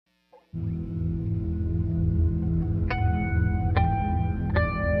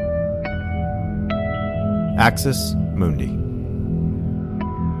Axis Mundi.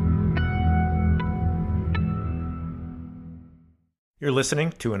 You're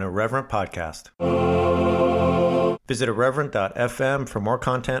listening to an Irreverent podcast. Visit irreverent.fm for more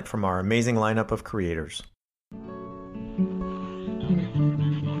content from our amazing lineup of creators.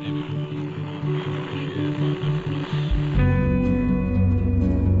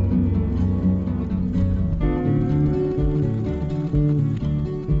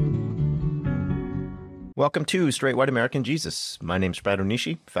 Welcome to Straight White American Jesus. My name is Brad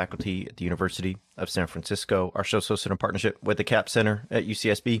Onishi, faculty at the University of San Francisco. Our show's hosted in partnership with the CAP Center at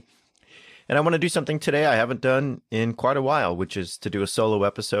UCSB. And I want to do something today I haven't done in quite a while, which is to do a solo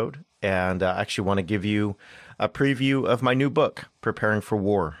episode. And I actually want to give you a preview of my new book, Preparing for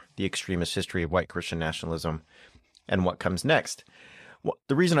War, The Extremist History of White Christian Nationalism and What Comes Next. Well,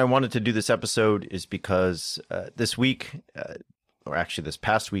 the reason I wanted to do this episode is because this week, or actually this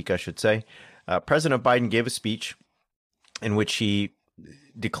past week, I should say, President Biden gave a speech in which he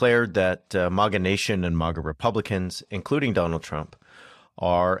declared that MAGA Nation and MAGA Republicans, including Donald Trump,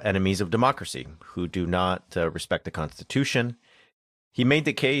 are enemies of democracy who do not respect the Constitution. He made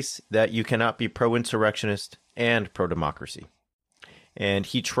the case that you cannot be pro-insurrectionist and pro-democracy. And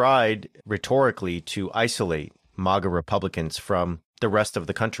he tried rhetorically to isolate MAGA Republicans from the rest of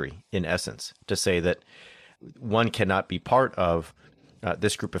the country, in essence, to say that one cannot be part of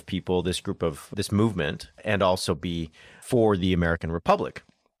this group of people, this movement, and also be for the American Republic.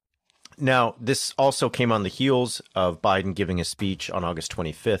 Now, this also came on the heels of Biden giving a speech on August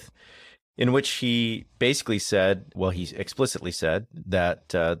 25th, in which he basically said, well, he explicitly said that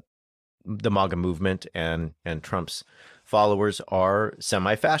the MAGA movement and Trump's followers are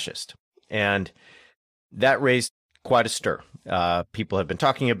semi-fascist. And that raised quite a stir. People have been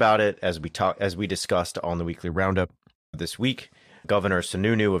talking about it as we discussed on the weekly roundup this week. Governor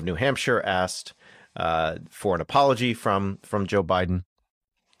Sununu of New Hampshire asked for an apology from Joe Biden,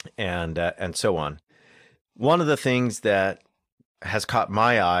 and so on. One of the things that has caught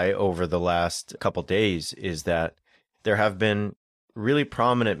my eye over the last couple days is that there have been really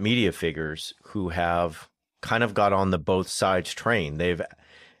prominent media figures who have kind of got on the both sides train.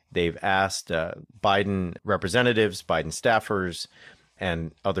 They've asked Biden representatives, Biden staffers,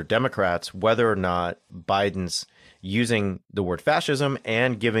 and other Democrats whether or not Biden's using the word fascism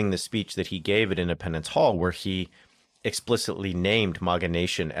and giving the speech that he gave at Independence Hall, where he explicitly named MAGA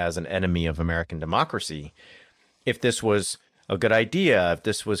Nation as an enemy of American democracy, if this was a good idea, if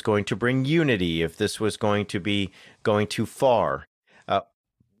this was going to bring unity, if this was going to be going too far.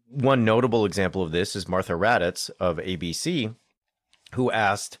 One notable example of this is Martha Raddatz of ABC, who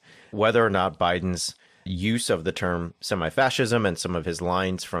asked whether or not Biden's use of the term semi-fascism and some of his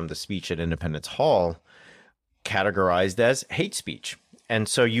lines from the speech at Independence Hall categorized as hate speech. And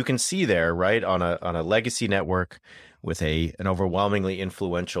so you can see there, right, on a legacy network with an overwhelmingly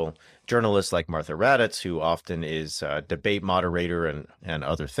influential journalist like Martha Raddatz, who often is a debate moderator and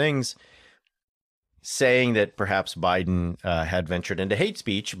other things, saying that perhaps Biden had ventured into hate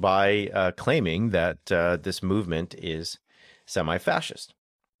speech by claiming that this movement is semi-fascist.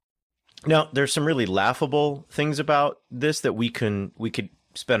 Now, there's some really laughable things about this that we could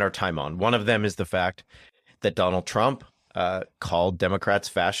spend our time on. One of them is the fact that Donald Trump called Democrats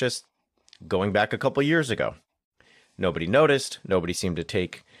fascist going back a couple years ago. Nobody noticed. Nobody seemed to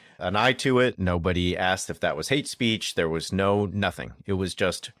take an eye to it. Nobody asked if that was hate speech. There was nothing. It was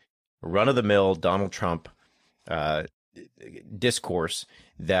just run-of-the-mill Donald Trump discourse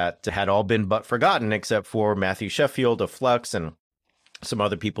that had all been but forgotten, except for Matthew Sheffield of Flux and some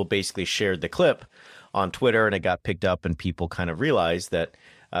other people basically shared the clip on Twitter, and it got picked up, and people kind of realized that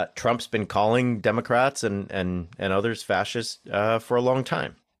Trump's been calling Democrats and others fascist for a long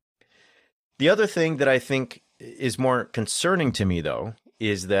time. The other thing that I think is more concerning to me, though,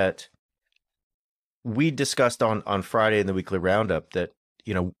 is that we discussed on Friday in the weekly roundup that,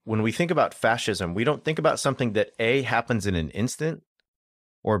 you know, when we think about fascism, we don't think about something that A, happens in an instant,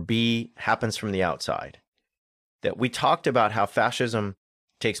 or B, happens from the outside. That we talked about how fascism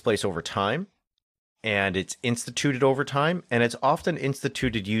takes place over time, and it's instituted over time, and it's often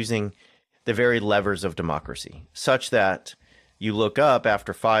instituted using the very levers of democracy, such that you look up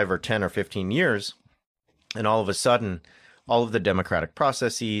after 5 or 10 or 15 years, and all of a sudden, all of the democratic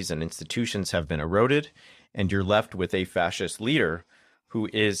processes and institutions have been eroded, and you're left with a fascist leader who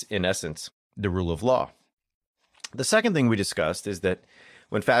is, in essence, the rule of law. The second thing we discussed is that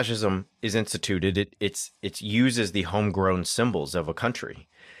when fascism is instituted, it uses the homegrown symbols of a country.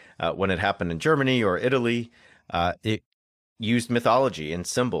 When it happened in Germany or Italy, it used mythology and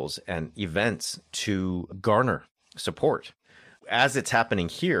symbols and events to garner support. As it's happening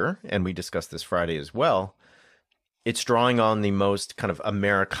here, and we discussed this Friday as well, It's drawing on the most kind of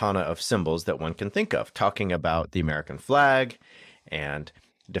Americana of symbols that one can think of, talking about the American flag and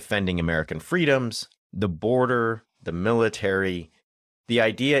defending American freedoms, the border, the military. The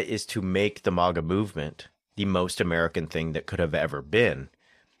idea is to make the MAGA movement the most American thing that could have ever been,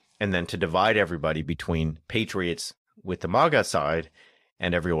 and then to divide everybody between patriots with the MAGA side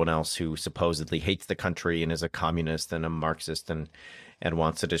and everyone else who supposedly hates the country and is a communist and a Marxist and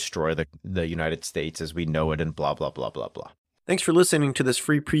wants to destroy the United States as we know it and blah, blah, blah, blah, blah. Thanks for listening to this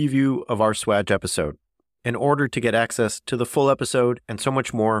free preview of our Swag episode. In order to get access to the full episode and so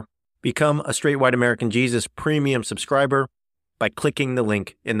much more, become a Straight White American Jesus premium subscriber by clicking the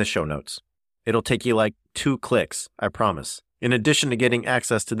link in the show notes. It'll take you like 2 clicks, I promise. In addition to getting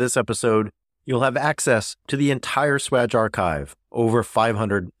access to this episode, you'll have access to the entire Swag archive, over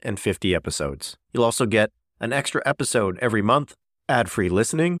 550 episodes. You'll also get an extra episode every month, ad-free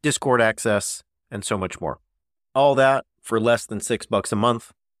listening, Discord access, and so much more. All that for less than $6 a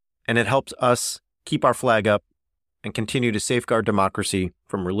month, and it helps us keep our flag up and continue to safeguard democracy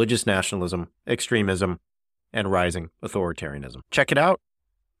from religious nationalism, extremism, and rising authoritarianism. Check it out.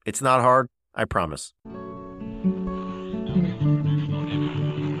 It's not hard, I promise.